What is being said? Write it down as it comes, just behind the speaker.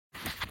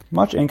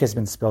Much ink has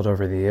been spilled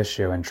over the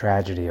issue and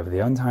tragedy of the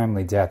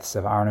untimely deaths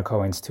of Aaron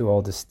Cohen's two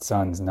oldest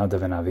sons,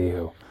 Nadav and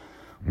Avihu.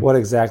 What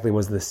exactly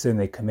was the sin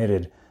they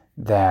committed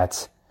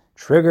that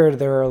triggered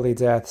their early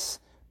deaths?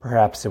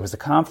 Perhaps it was a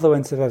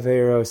confluence of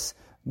Averos.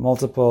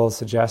 Multiple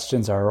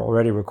suggestions are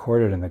already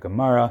recorded in the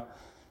Gemara.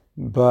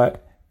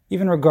 But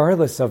even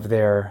regardless of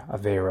their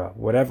Avera,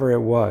 whatever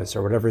it was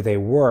or whatever they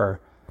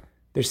were,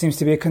 there seems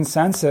to be a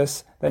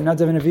consensus that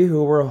Nadav and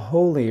Avihu were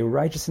holy,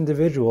 righteous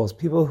individuals,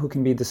 people who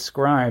can be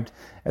described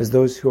as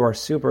those who are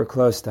super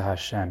close to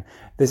Hashem.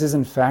 This is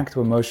in fact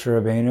what Moshe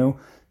Rabbeinu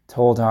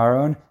told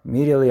Aaron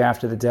immediately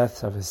after the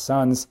deaths of his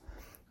sons,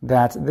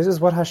 that this is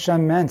what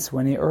Hashem meant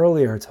when he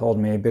earlier told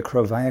me,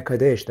 Bikrovaya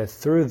Kadesh, that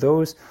through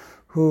those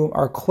who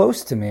are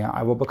close to me,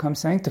 I will become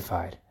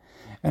sanctified.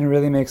 And it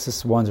really makes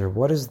us wonder,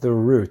 what is the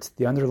root,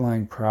 the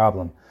underlying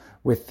problem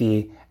with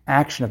the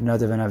action of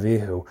Nadav and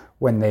Avihu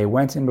when they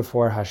went in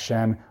before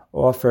Hashem,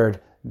 offered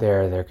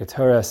their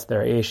Keturas,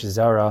 their Eish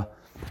Zara,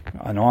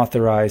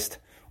 unauthorized?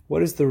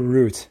 What is the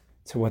root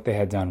to what they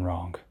had done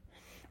wrong?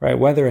 Right?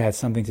 Whether it had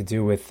something to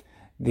do with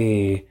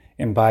the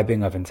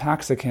imbibing of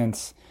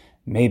intoxicants,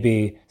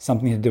 maybe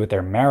something to do with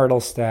their marital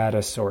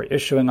status, or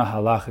issuing a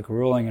halachic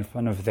ruling in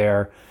front of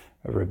their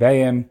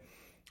rebbeim.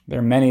 There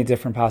are many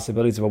different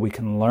possibilities of what we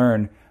can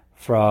learn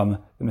from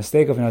the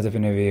mistake of Nadav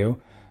and Avihu.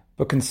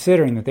 But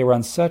considering that they were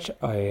on such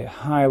a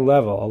high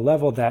level, a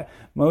level that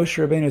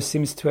Moshe Rabbeinu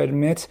seems to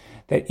admit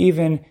that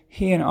even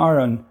he and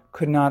Aaron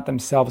could not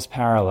themselves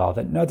parallel,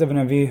 that Nadav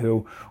and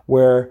Avihu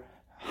were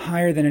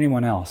higher than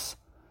anyone else.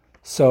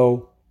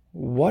 So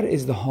what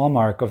is the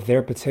hallmark of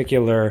their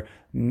particular,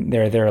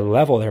 their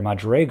level, their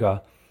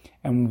madrega,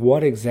 and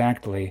what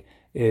exactly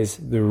is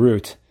the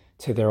root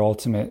to their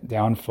ultimate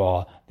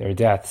downfall, their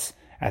deaths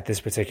at this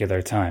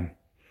particular time?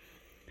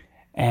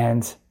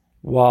 And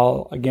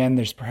while, again,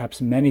 there's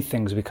perhaps many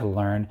things we could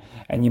learn,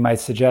 and you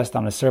might suggest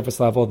on a surface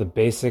level the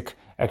basic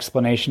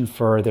explanation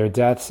for their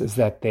deaths is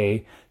that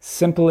they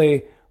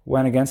simply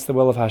went against the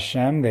will of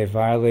Hashem. They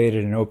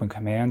violated an open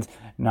command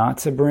not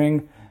to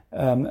bring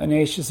an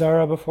Eish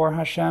Zara before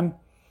Hashem.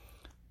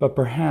 But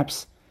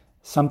perhaps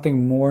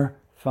something more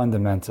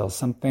fundamental,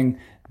 something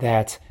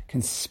that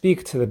can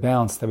speak to the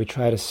balance that we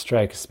try to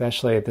strike,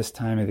 especially at this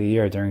time of the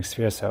year during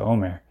Sfiras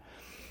HaOmer.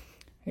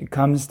 It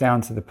comes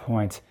down to the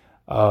point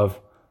of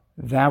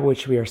that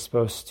which we are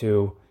supposed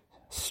to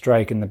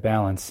strike in the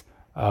balance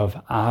of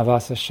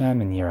Ahavas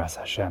Hashem and Yiras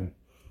Hashem.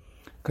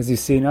 Because you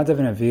see, Nadav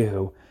and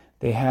Avihu,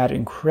 they had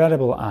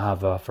incredible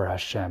Ahava for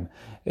Hashem.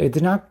 It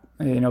did not,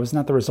 it was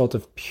not the result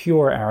of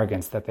pure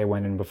arrogance that they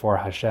went in before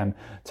Hashem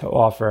to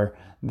offer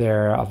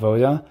their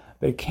avoda,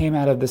 but it came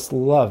out of this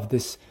love,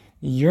 this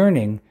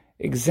yearning,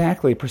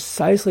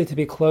 precisely to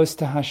be close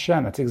to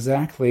Hashem. That's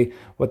exactly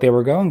what they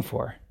were going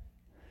for.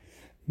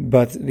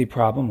 But the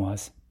problem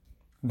was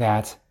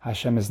that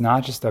Hashem is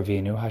not just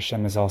Avinu,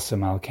 Hashem is also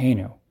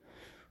Malkeinu,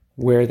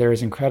 where there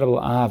is incredible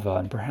Ahava,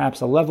 and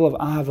perhaps a level of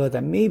Ahava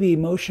that maybe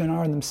Moshe and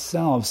Aaron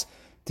themselves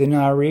did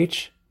not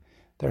reach.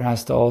 There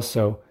has to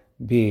also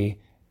be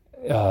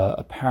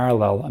a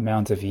parallel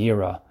amount of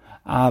Yira.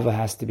 Ahava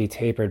has to be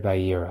tapered by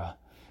Yira.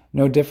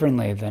 No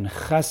differently than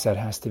Chesed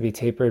has to be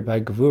tapered by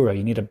Gvura.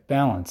 You need a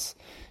balance.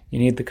 You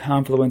need the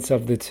confluence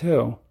of the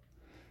two.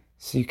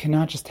 So you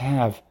cannot just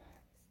have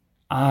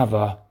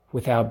Ahava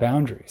without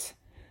boundaries.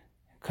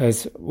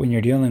 Because when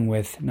you're dealing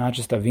with not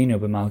just Avinu,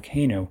 but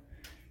Malkeinu,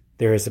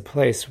 there is a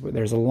place,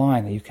 there's a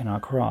line that you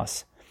cannot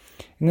cross.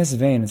 In this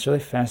vein, it's really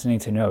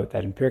fascinating to note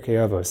that in Pirkei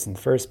Avos, in the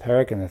first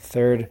parak and the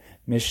third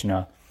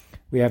Mishnah,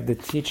 we have the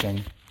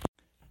teaching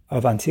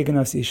of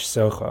Antigonos Ish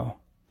Socho.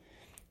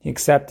 He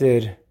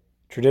accepted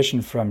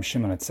tradition from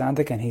Shimon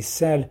HaTzadik, and he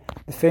said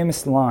the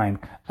famous line,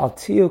 Al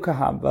tiyu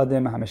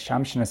ka'ha'avadim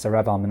ha'mishamshenes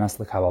harav al manas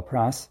l'kabel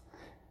pras,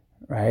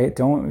 right?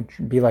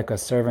 Don't be like a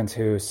servant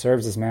who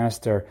serves his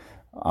master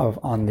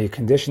on the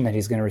condition that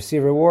he's going to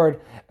receive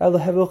reward. Right,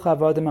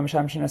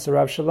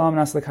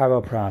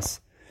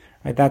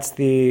 that's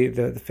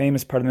the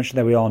famous part of the Mishnah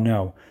that we all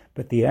know.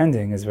 But the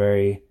ending is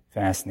very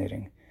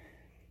fascinating.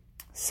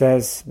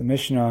 Says the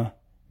Mishnah,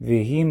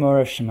 V'hi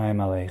morav shemayim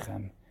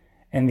aleichem,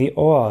 and the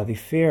awe, the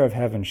fear of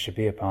heaven should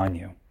be upon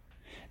you.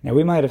 Now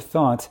we might have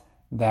thought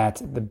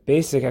that the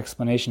basic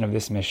explanation of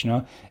this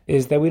Mishnah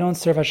is that we don't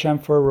serve Hashem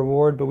for a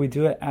reward, but we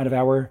do it out of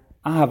our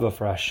ahava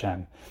for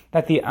Hashem.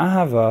 That the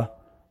ahava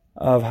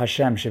of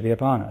Hashem should be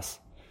upon us.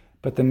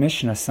 But the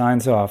Mishnah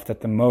signs off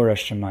that the Morah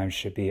Shemaim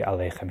should be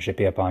Aleichem, should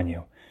be upon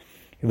you.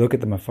 You look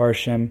at the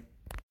Mefarshim,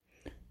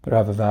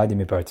 Rav Avadi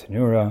mi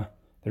Bartanura,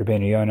 the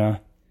Rebbeinu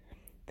Yonah,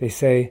 they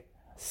say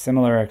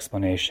similar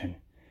explanation,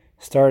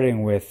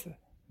 starting with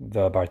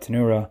the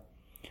Bartanura,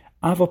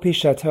 Avo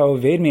pishato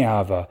ved mi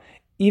ava,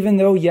 even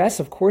though,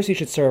 yes, of course you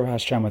should serve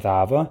Hashem with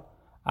ava,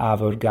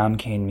 avod gam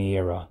kein mi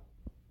yira.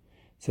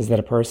 It says that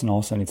a person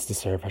also needs to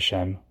serve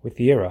Hashem with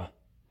yira.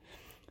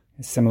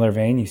 In a similar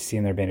vein, you see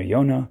in the Rebbeinu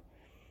Yonah,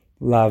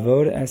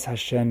 Lavod es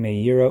Hashem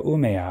me'yira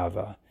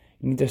u'me'ava.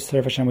 You need to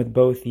serve Hashem with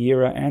both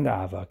yira and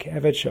ava.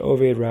 Ke'eved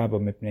she'oved rabo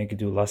mipnei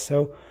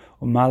gedulaso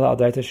u'mala al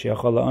daita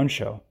she'yachol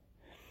la'onsho.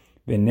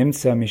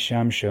 V'nimtza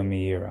misham sho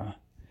me'yira.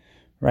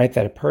 right?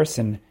 That a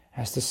person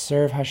has to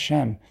serve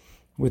Hashem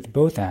with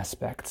both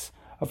aspects.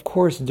 Of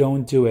course,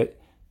 don't do it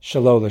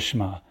shelo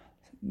lishma.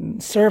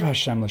 Serve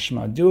Hashem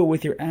lishma. Do it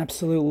with your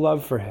absolute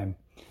love for Him.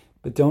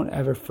 But don't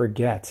ever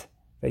forget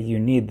that you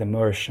need the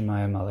Mor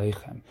Shemayim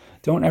Aleichem.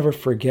 Don't ever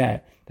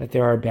forget that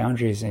there are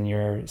boundaries in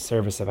your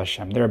service of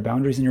Hashem. There are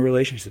boundaries in your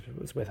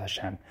relationships with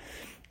Hashem.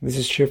 This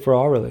is true for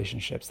all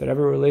relationships, that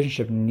every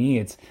relationship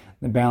needs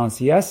the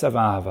balance, yes, of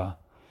ahava,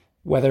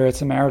 whether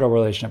it's a marital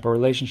relationship or a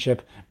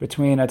relationship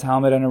between a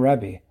Talmud and a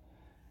Rebbe.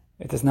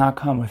 It does not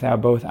come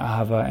without both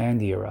ahava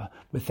and yira.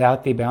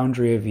 Without the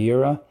boundary of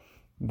yira,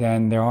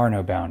 then there are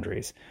no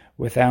boundaries.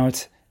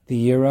 Without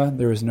the yira,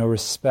 there is no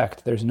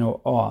respect, there's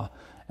no awe.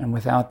 And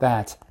without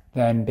that,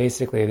 then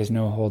basically there's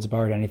no holds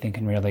barred, anything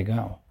can really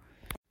go.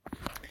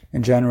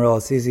 In general,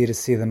 it's easy to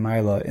see the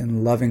Maila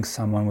in loving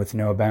someone with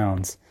no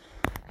bounds.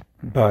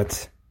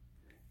 But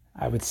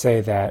I would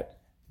say that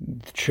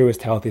the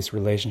truest, healthiest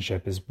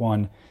relationship is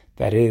one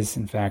that is,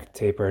 in fact,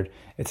 tapered.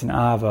 It's an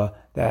ahava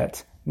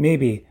that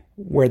maybe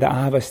where the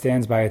ahava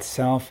stands by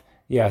itself,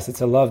 yes,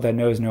 it's a love that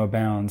knows no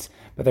bounds,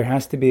 but there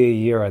has to be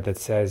a yira that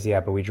says, yeah,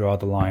 but we draw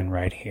the line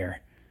right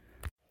here.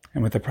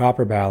 And with the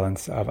proper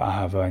balance of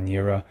ahava and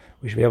yira,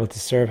 we should be able to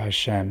serve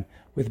Hashem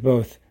with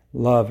both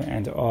love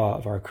and awe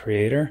of our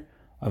Creator,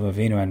 of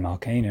Avinu and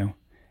Malkeinu,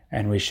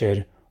 and we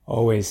should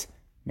always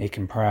make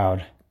Him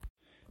proud,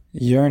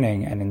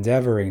 yearning and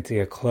endeavoring to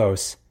get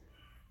close,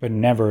 but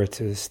never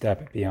to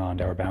step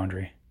beyond our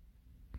boundary.